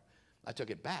car. I took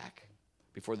it back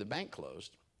before the bank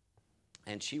closed,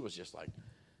 and she was just like,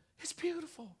 it's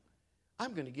beautiful.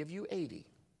 I'm going to give you 80.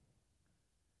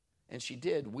 And she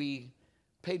did. We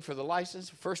paid for the license.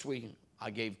 First,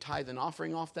 I gave tithe and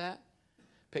offering off that,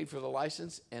 paid for the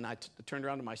license, and I turned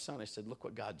around to my son. I said, look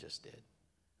what God just did.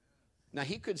 Now,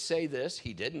 he could say this.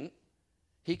 He didn't.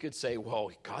 He could say,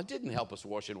 well, God didn't help us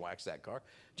wash and wax that car.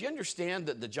 Do you understand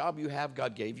that the job you have,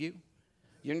 God gave you? Do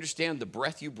you understand the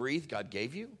breath you breathe, God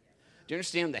gave you? Do you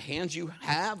understand the hands you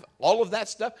have? All of that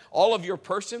stuff, all of your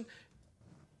person,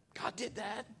 God did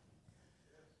that.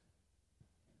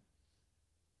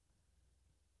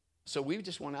 So we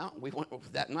just went out. We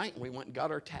went that night, and we went and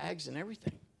got our tags and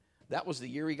everything. That was the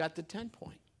year he got the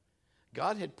 10-point.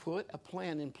 God had put a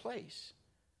plan in place.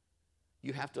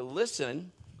 You have to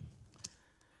listen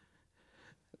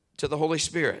to the Holy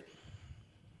Spirit.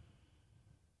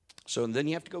 So then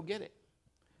you have to go get it.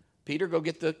 Peter, go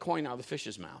get the coin out of the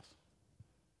fish's mouth.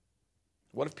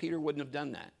 What if Peter wouldn't have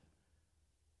done that?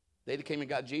 They'd have came and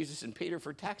got Jesus and Peter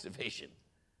for tax evasion.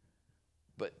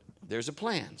 But there's a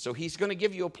plan. So he's going to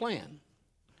give you a plan.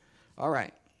 All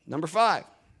right. Number 5.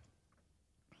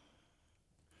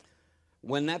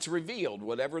 When that's revealed,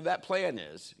 whatever that plan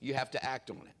is, you have to act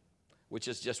on it, which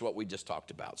is just what we just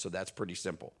talked about. So that's pretty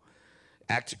simple.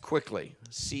 Act quickly.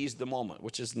 Seize the moment,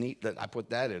 which is neat that I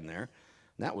put that in there.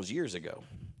 That was years ago.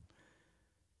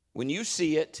 When you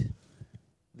see it,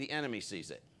 the enemy sees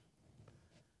it.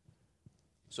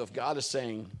 So if God is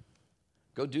saying,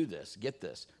 go do this, get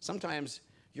this, sometimes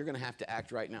you're going to have to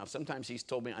act right now. Sometimes he's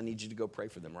told me, I need you to go pray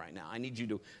for them right now. I need you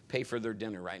to pay for their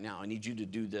dinner right now. I need you to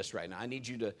do this right now. I need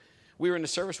you to. We were in the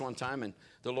service one time, and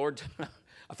the Lord,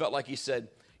 I felt like he said,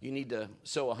 you need to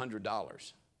sow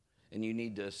 $100, and you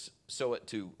need to sow it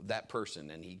to that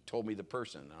person. And he told me the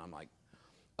person, and I'm like,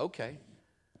 okay.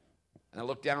 And I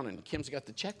looked down, and Kim's got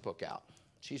the checkbook out.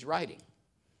 She's writing.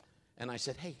 And I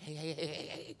said,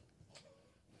 hey.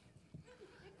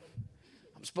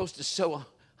 I'm supposed to sow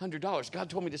 $100. God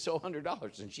told me to sow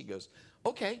 $100. And she goes,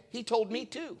 okay, he told me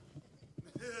too.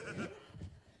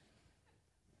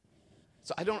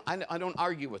 So I don't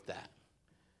argue with that.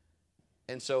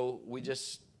 And so we've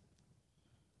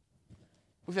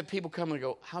had people come and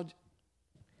go,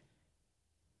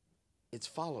 it's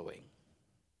following.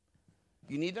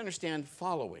 You need to understand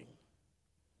following.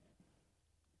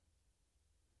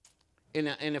 And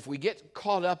if we get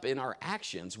caught up in our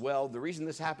actions, well, the reason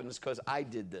this happened is because I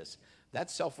did this.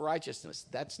 That's self-righteousness.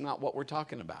 That's not what we're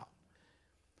talking about.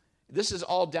 This is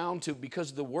all down to,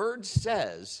 because the word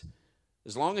says,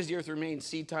 as long as the earth remains,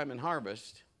 seed time and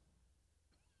harvest,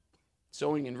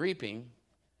 sowing and reaping,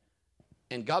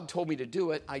 and God told me to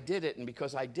do it, I did it. And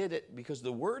because I did it, because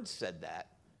the word said that,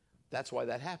 that's why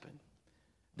that happened.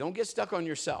 Don't get stuck on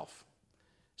yourself.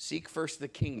 Seek first the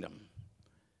kingdom.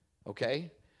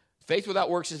 Okay? Faith without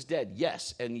works is dead.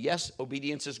 Yes. And yes,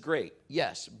 obedience is great.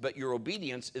 Yes. But your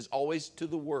obedience is always to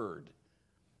the Word,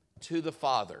 to the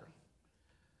Father.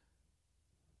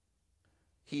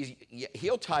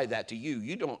 He'll tie that to you.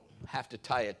 You don't have to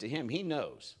tie it to him. He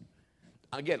knows.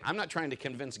 Again, I'm not trying to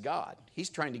convince God. He's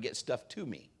trying to get stuff to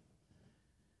me.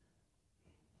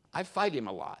 I fight him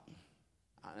a lot,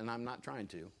 and I'm not trying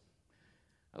to.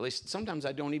 At least sometimes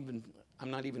I'm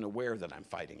not even aware that I'm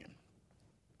fighting him.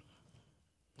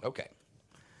 Okay.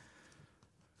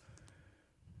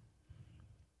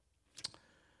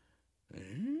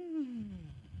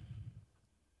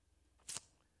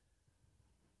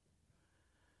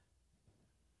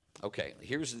 Okay,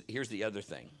 here's the other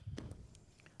thing.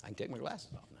 I can take my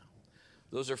glasses off now.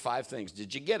 Those are 5 things.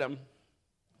 Did you get them?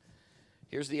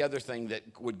 Here's the other thing that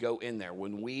would go in there.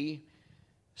 When we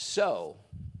sow,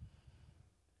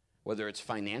 whether it's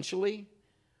financially,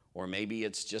 or maybe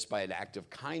it's just by an act of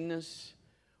kindness,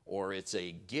 or it's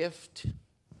a gift.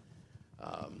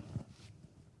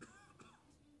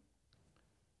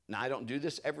 Now, I don't do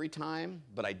this every time,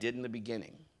 but I did in the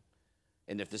beginning.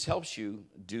 And if this helps you,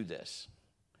 do this.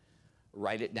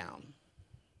 Write it down.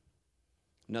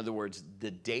 In other words,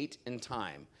 the date and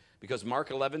time. Because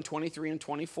Mark 11, 23 and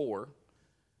 24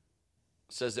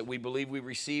 says that we believe we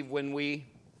receive when we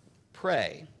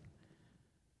pray.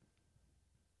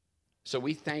 So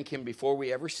we thank him before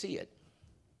we ever see it.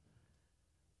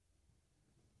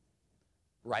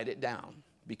 Write it down.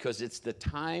 Because it's the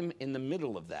time in the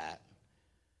middle of that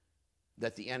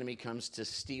the enemy comes to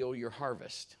steal your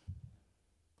harvest.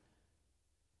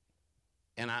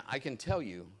 And I can tell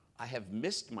you, I have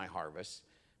missed my harvest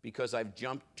because I've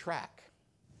jumped track.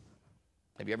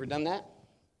 Have you ever done that?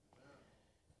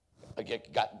 I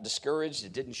got discouraged.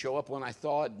 It didn't show up when I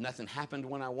thought. Nothing happened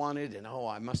when I wanted. And,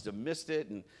 I must have missed it.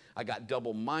 And I got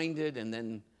double-minded. And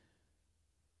then,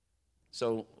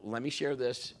 so let me share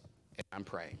this, and I'm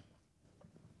praying.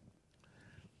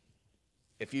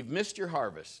 If you've missed your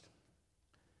harvest,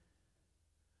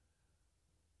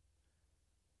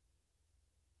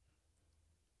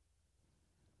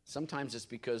 sometimes it's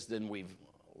because then we've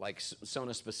sown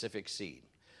a specific seed.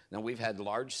 Now, we've had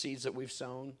large seeds that we've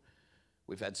sown.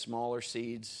 We've had smaller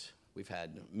seeds. We've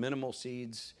had minimal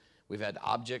seeds. We've had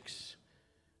objects,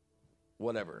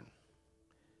 whatever.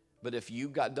 But if you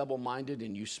got double-minded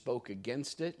and you spoke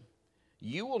against it,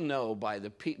 you will know by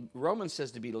Romans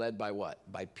says to be led by what?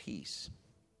 By peace.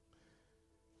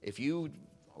 If you,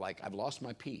 I've lost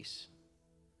my peace.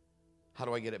 How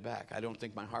do I get it back? I don't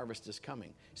think my harvest is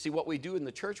coming. See, what we do in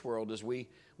the church world is we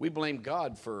blame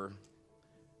God for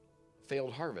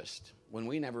failed harvest when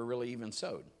we never really even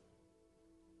sowed.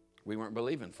 We weren't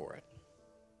believing for it.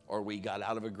 Or we got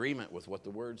out of agreement with what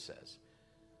the Word says.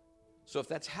 So if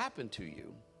that's happened to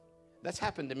you, that's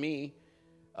happened to me.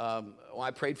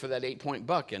 I prayed for that 8-point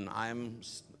buck, and I'm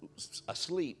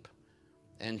asleep.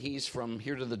 And he's from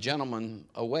here to the gentleman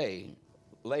away,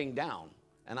 laying down.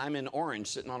 And I'm in orange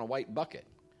sitting on a white bucket.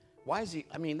 Why is he?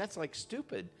 That's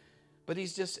stupid. But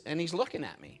he's looking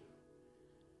at me.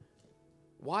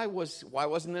 Why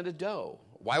wasn't it a doe?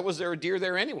 Why was there a deer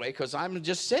there anyway? Because I'm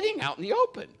just sitting out in the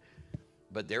open.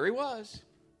 But there he was.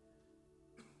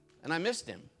 And I missed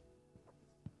him.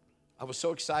 I was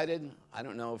so excited. I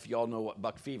don't know if y'all know what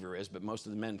buck fever is, but most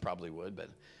of the men probably would. But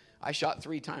I shot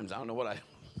 3 times. I don't know what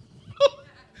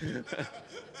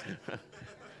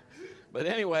But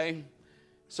anyway,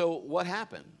 so what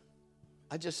happened?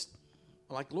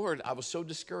 Lord, I was so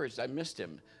discouraged. I missed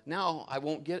him. Now I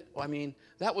won't get,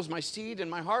 that was my seed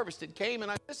and my harvest. It came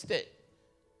and I missed it.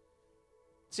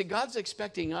 See, God's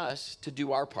expecting us to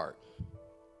do our part.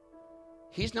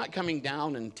 He's not coming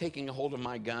down and taking a hold of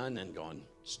my gun and going,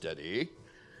 steady.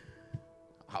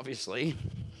 Obviously,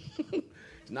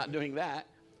 he's not doing that.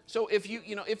 So if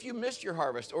you missed your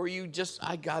harvest, or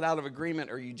I got out of agreement,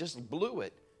 or you just blew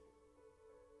it,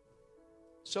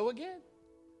 sow again.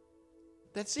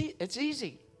 It's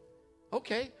easy.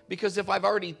 Okay, because if I've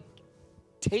already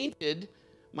tainted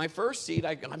my first seed,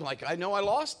 I know I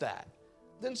lost that.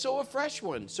 Then sow a fresh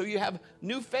one, so you have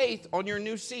new faith on your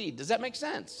new seed. Does that make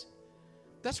sense?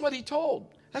 That's what he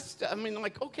told.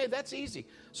 Okay, that's easy.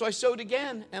 So I sowed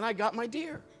again, and I got my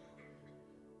deer.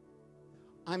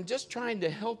 I'm just trying to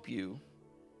help you.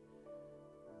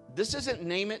 This isn't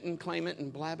name it and claim it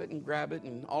and blab it and grab it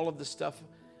and all of the stuff.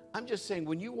 I'm just saying,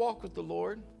 when you walk with the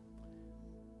Lord,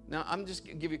 now I'm just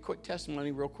going to give you a quick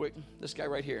testimony real quick. This guy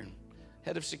right here,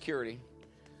 head of security,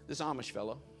 this Amish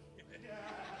fellow.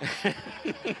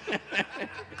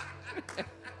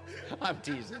 I'm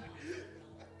teasing.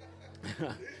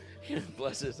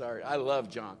 Bless his heart. I love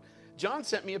John. John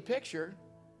sent me a picture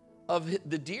of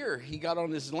the deer he got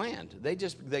on his land. They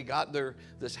got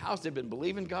this house they've been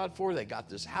believing God for. They got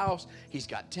this house. He's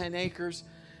got 10 acres.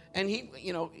 And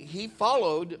he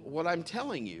followed what I'm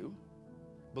telling you,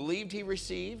 believed he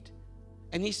received,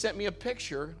 and he sent me a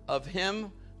picture of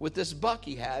him with this buck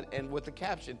he had and with the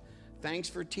caption, "Thanks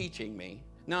for teaching me."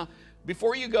 Now,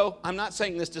 before you go, I'm not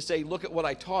saying this to say, look at what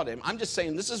I taught him. I'm just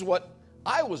saying this is what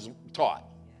I was taught.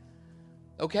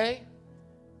 Okay?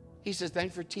 He says,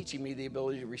 "Thanks for teaching me the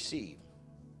ability to receive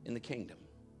in the kingdom."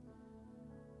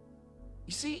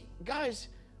 You see, guys,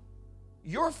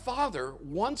 your Father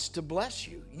wants to bless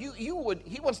you. He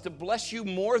wants to bless you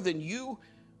more than you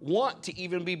want to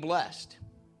even be blessed.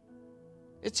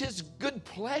 It's his good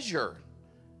pleasure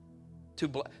to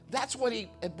bless. That's what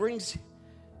it brings.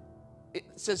 It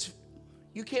says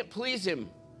you can't please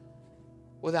him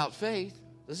without faith.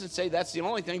 It doesn't say that's the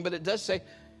only thing, but it does say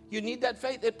you need that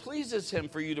faith that pleases him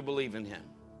for you to believe in him.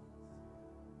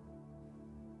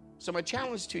 So my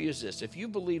challenge to you is this: if you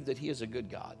believe that he is a good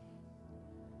God,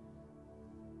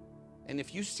 and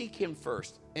if you seek him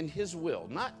first and his will,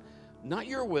 not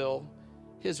your will,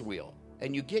 his will,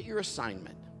 and you get your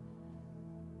assignment,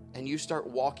 and you start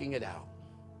walking it out,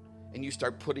 and you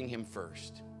start putting him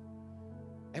first,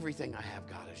 everything I have,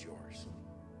 God, is yours.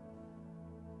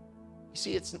 You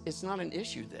see, it's not an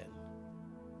issue then.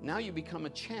 Now you become a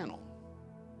channel.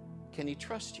 Can he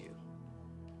trust you?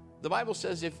 The Bible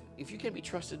says if you can't be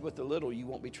trusted with the little, you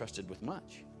won't be trusted with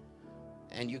much.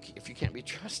 And if you can't be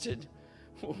trusted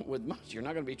with much, you're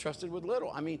not going to be trusted with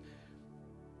little. I mean,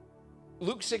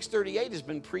 Luke 6:38 has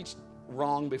been preached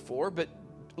wrong before, but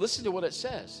listen to what it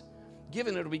says.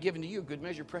 Given, it'll be given to you. Good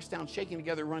measure, pressed down, shaking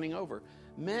together, running over.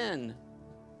 Men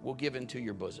will give into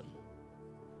your bosom.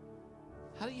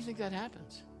 How do you think that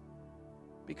happens?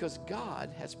 Because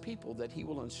God has people that he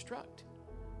will instruct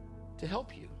to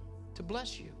help you, to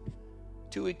bless you,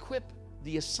 to equip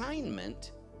the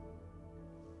assignment.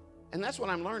 And that's what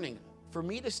I'm learning. For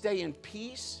me to stay in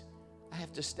peace, I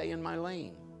have to stay in my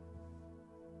lane.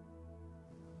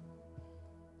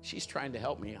 She's trying to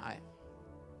help me. I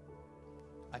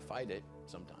fight it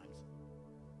sometimes.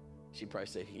 She'd probably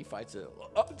say, he fights it a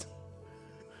lot.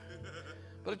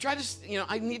 But I try to,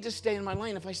 I need to stay in my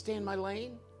lane. If I stay in my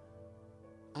lane,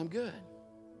 I'm good.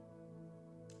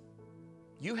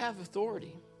 You have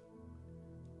authority,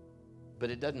 but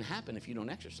it doesn't happen if you don't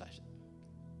exercise it.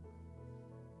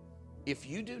 If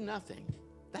you do nothing,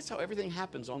 that's how everything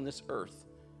happens on this earth.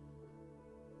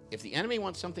 If the enemy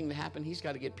wants something to happen, he's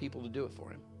got to get people to do it for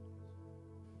him.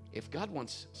 If God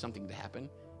wants something to happen,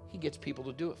 he gets people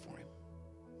to do it for him.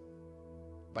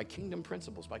 By kingdom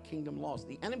principles, by kingdom laws.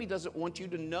 The enemy doesn't want you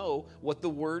to know what the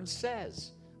word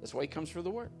says. That's why he comes for the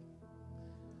word.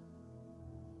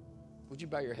 Would you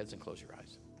bow your heads and close your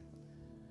eyes?